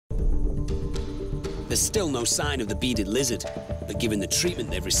There's still no sign of the beaded lizard, but given the treatment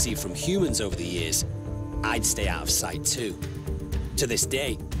they've received from humans over the years, I'd stay out of sight too. To this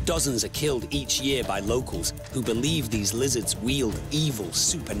day, dozens are killed each year by locals who believe these lizards wield evil,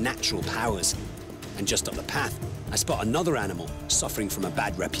 supernatural powers. And just up the path, I spot another animal suffering from a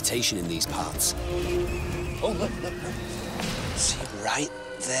bad reputation in these parts. Oh, look. See, right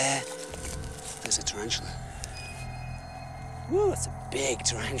there, there's a tarantula. Woo, that's a big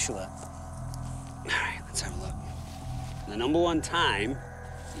tarantula. All right, let's have a look. The number one time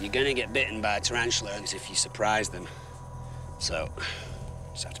you're gonna get bitten by a tarantula is if you surprise them. So,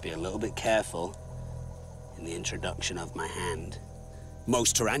 just have to be a little bit careful in the introduction of my hand.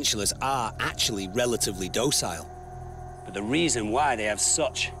 Most tarantulas are actually relatively docile, but the reason why they have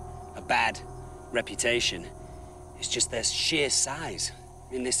such a bad reputation is just their sheer size.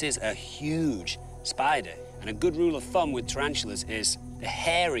 I mean, this is a huge spider, and a good rule of thumb with tarantulas is the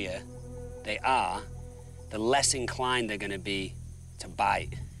hairier they are, the less inclined they're gonna be to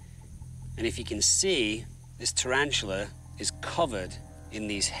bite. And if you can see, this tarantula is covered in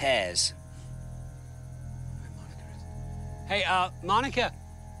these hairs. Hey, Monica.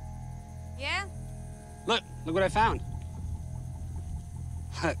 Yeah? Look what I found.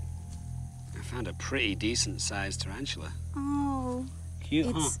 Look, I found a pretty decent-sized tarantula. Oh, cute,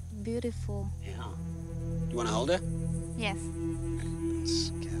 it's beautiful. Yeah. You want to hold her? Yes. Let's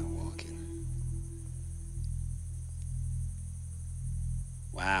get her walking.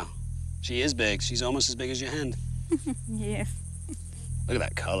 Wow, she is big. She's almost as big as your hand. Yes. Look at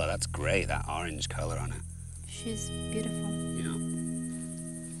that color. That's great. That orange color on her. She's beautiful. Yeah.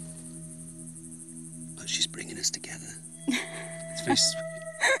 But she's bringing us together. It's very sweet.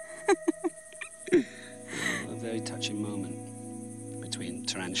 A very touching moment between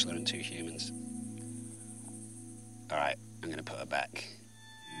tarantula and two humans. All right, I'm gonna put her back.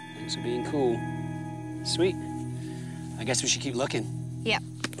 Thanks for being cool. Sweet. I guess we should keep looking. Yep.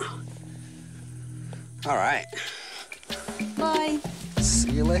 All right. Bye. See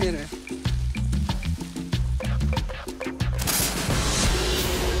you later.